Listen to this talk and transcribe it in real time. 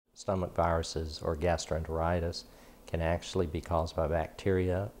Stomach viruses or gastroenteritis can actually be caused by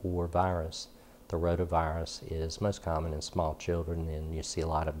bacteria or virus. The rotavirus is most common in small children, and you see a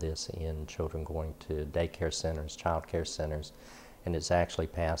lot of this in children going to daycare centers, child care centers, and it's actually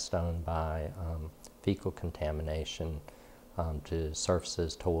passed on by fecal contamination to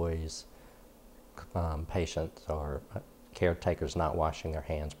surfaces, toys, patients or caretakers not washing their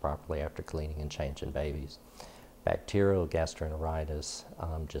hands properly after cleaning and changing babies. Bacterial gastroenteritis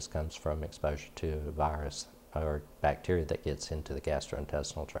just comes from exposure to a virus or bacteria that gets into the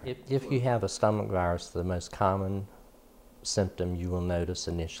gastrointestinal tract. If you have a stomach virus, the most common symptom you will notice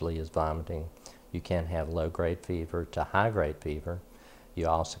initially is vomiting. You can have low-grade fever to high-grade fever. You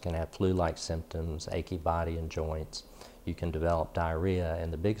also can have flu-like symptoms, achy body and joints. You can develop diarrhea,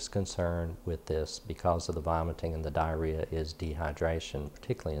 and the biggest concern with this, because of the vomiting and the diarrhea, is dehydration,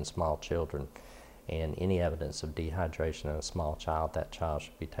 particularly in small children. And any evidence of dehydration in a small child, that child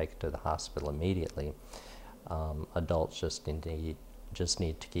should be taken to the hospital immediately. Adults just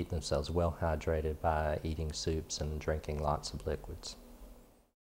need to keep themselves well hydrated by eating soups and drinking lots of liquids.